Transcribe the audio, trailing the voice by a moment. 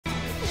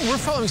We're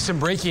following some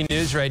breaking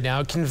news right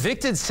now.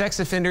 Convicted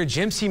sex offender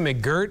Jimcy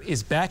McGirt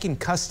is back in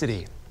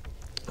custody.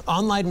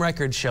 Online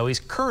records show he's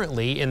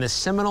currently in the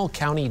Seminole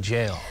County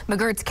jail.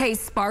 McGirt's case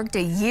sparked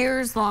a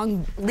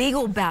years-long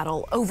legal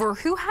battle over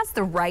who has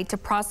the right to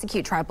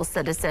prosecute tribal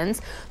citizens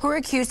who are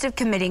accused of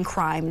committing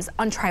crimes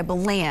on tribal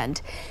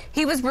land.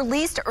 He was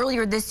released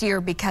earlier this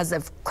year because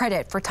of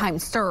credit for time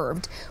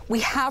served. We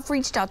have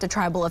reached out to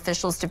tribal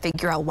officials to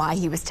figure out why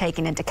he was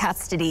taken into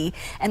custody,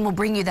 and we'll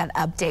bring you that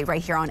update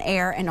right here on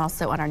air and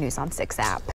also on our News on 6 app.